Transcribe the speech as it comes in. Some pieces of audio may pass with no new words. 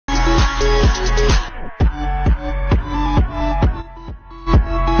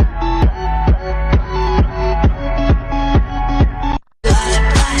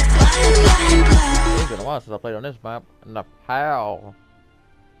It's been a while since I played on this map. And the PAL.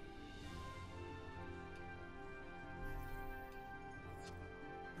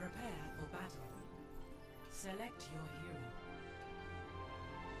 Prepare for battle. Select your hero.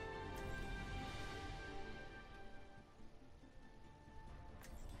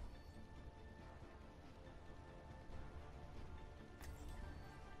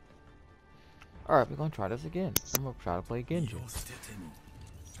 Alright, we're gonna try this again. I'm gonna try to play Genji.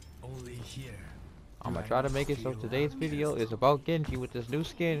 Only here. I'm gonna try to make it so today's video is about Genji with this new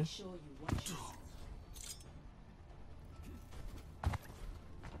skin. Show you what you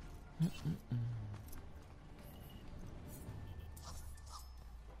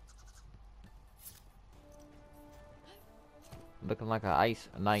Looking like an ice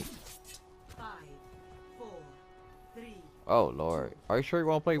knight. 5, 4, 3. Oh lord. Are you sure you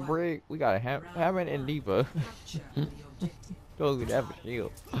wanna play Brig? We got a Hammond and Diva. Capture the objective. Don't even have a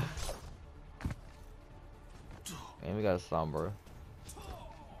shield. And we got a Sombra.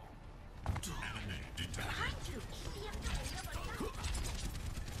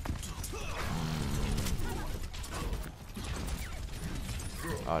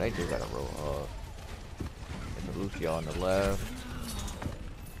 Oh, they do got a roll up. There's a Lucio on the left.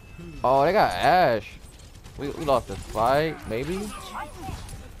 Oh, they got Ash. We lost this fight, maybe.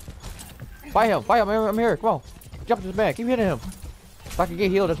 Fight him, I'm here. Come on, jump this man, keep hitting him. So I can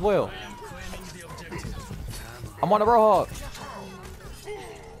get healed as well. I'm on the Roadhog.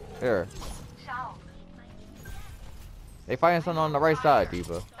 Here. They fighting something on the right side,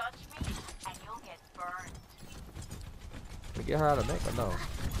 Diva. We get her out of mech or no?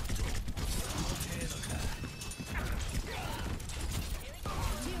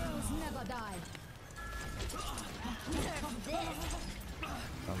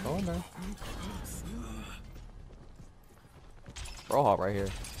 I'm going there. Roadhog right here.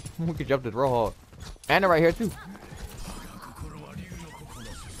 We can jump this Roadhog. And they're right here too.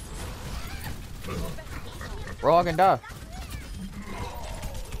 Roadhog can die.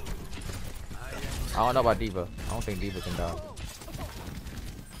 I don't know about Diva. I don't think Diva can die.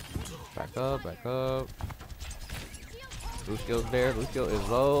 Back up, back up. Lucio's there. Lucio is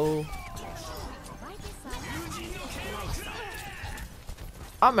low.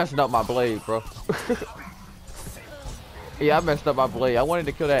 I'm messing up my blade, bro. Yeah, I messed up my blade. I wanted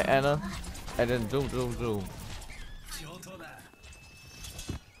to kill that Anna, and then zoom, zoom, zoom.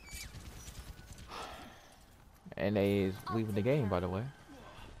 And they is leaving the game, by the way.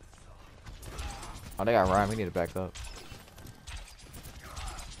 Oh, they got Ryan. We need to back up.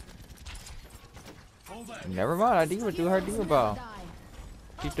 Never mind. I didn't even do her diva ball.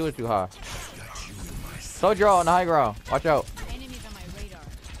 She threw it too high. Soldier on the high ground. Watch out.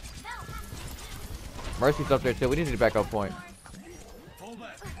 Mercy's up there too. We need to back up point.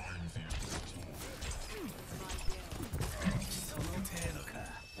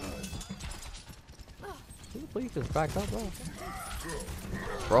 Please just back up, bro.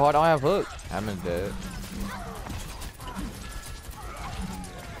 Bro, I don't have hook. Hammond's dead.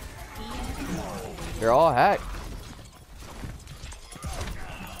 They're all hacked.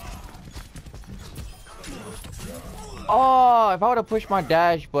 Oh, if I would have pushed my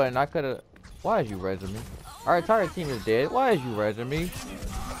dash button, I could have. Why is you resing me? Our entire team is dead. Why is you resing me?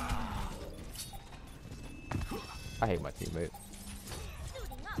 I hate my teammate.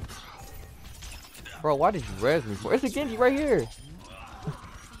 Bro, why did you res me for? It's a Genji right here.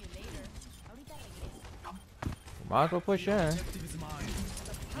 Might as well push in.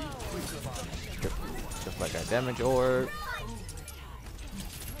 Just like a damage orb.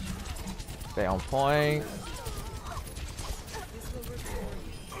 Stay on point.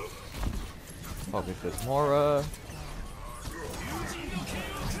 Focus this Mora.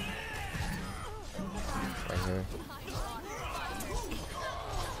 Right here.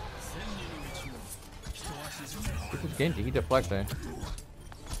 This is Genji, he deflecting.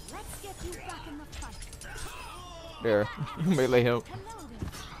 There, melee him.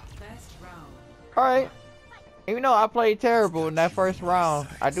 Alright. Even though I played terrible in that first round,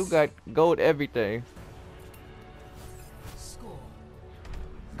 I do got gold everything.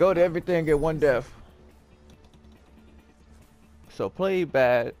 Go to everything, get one death. So play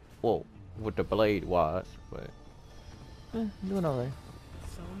bad, well, with the blade wise, but doing alright.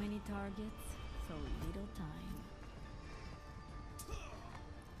 So many targets, so little time.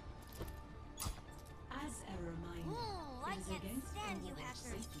 As a reminder, I it is can't against stand you Overwatch hackers.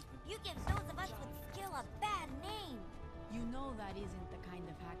 safety You give those of us with skill a bad name. You know that isn't the kind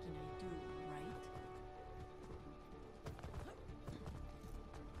of hacking I do,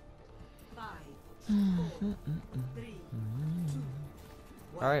 All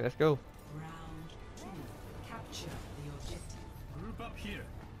right, let's go. Round 2. Capture the objective. Group up here.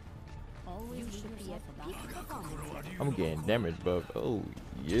 Always should be at the back. I'm getting damage, but oh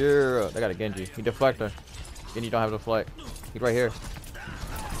yeah, they got a Genji. He deflector. Genji don't have deflect. He's right here.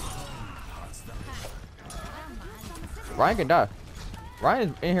 Ryan can die.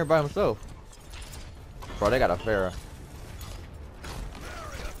 Ryan's in here by himself. Bro, they got a Pharah.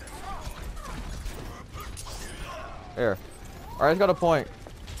 There. Alright, let's go to point.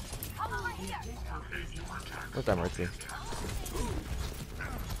 What's that mercy?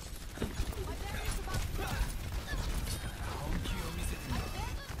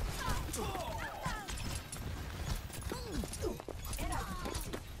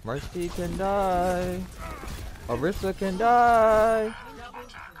 Mercy can die. Orisa can die.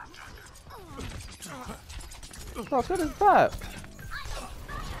 Bro, good as that.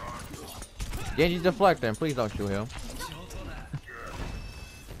 Genji's deflecting. Please don't shoot him.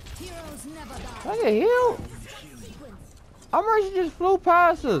 I get healed. Our Mercy just flew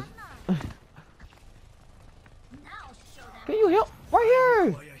past us. Can you help? Right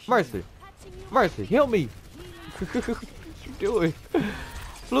here. Mercy. Mercy, help me. What you doing?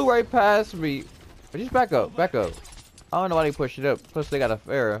 Flew right past me. Just back up, back up. I don't know why they pushed it up. Plus they got a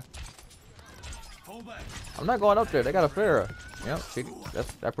Pharah. I'm not going up there. They got a Pharah. Yep, see,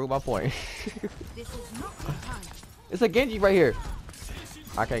 that proved my point. It's a Genji right here.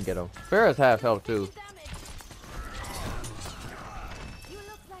 I can't get him. Pharah's half health too.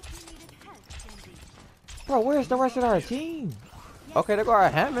 Bro, where's the rest of our team? Okay, they go our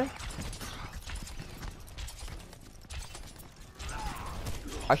Hammond.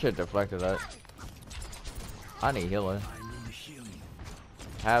 I should have deflected that. I need healing.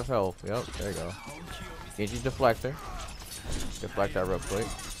 Half health. Yep, there you go. Genji deflector. Deflect that real quick.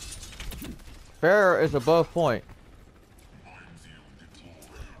 Pharah is above point.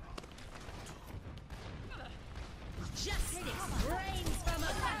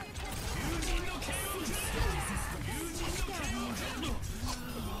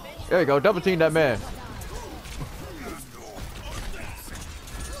 There you go. Double team that man.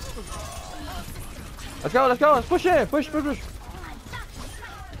 Let's go, let's go, let's push in, push.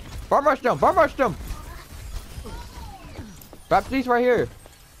 Bar rush them, Baptiste right here.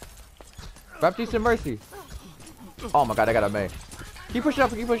 Baptiste and Mercy. Oh my god, I got a May. Keep pushing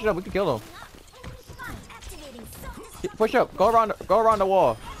up, we can kill him. Push up, go around the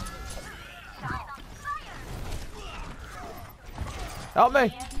wall. Help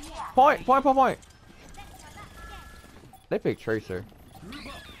me. Point. They picked Tracer.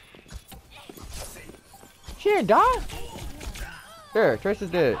 She didn't die? There, Tracer's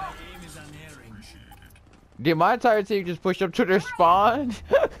dead. Did my entire team just push up to their spawn?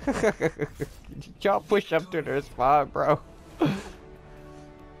 Y'all push up to their spawn, bro.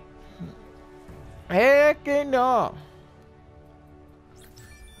 Heck no.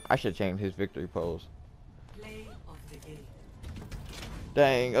 I should change his victory pose. Play of the game.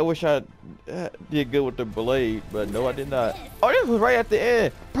 Dang, I wish I did good with the blade, but no, I did not. Oh, this was right at the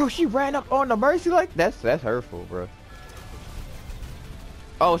end. Bro, she ran up on the Mercy like that's hurtful, bro.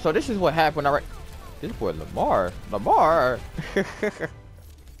 Oh, so this is what happened. All right, this boy Lamar.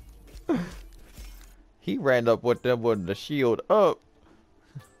 He ran up with them with the shield up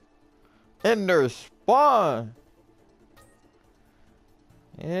in their spawn.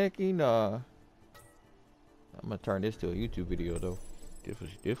 Heck nah. I'm gonna turn this to a YouTube video though. This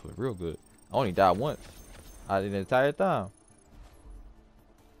was real good. I only died once out of the entire time.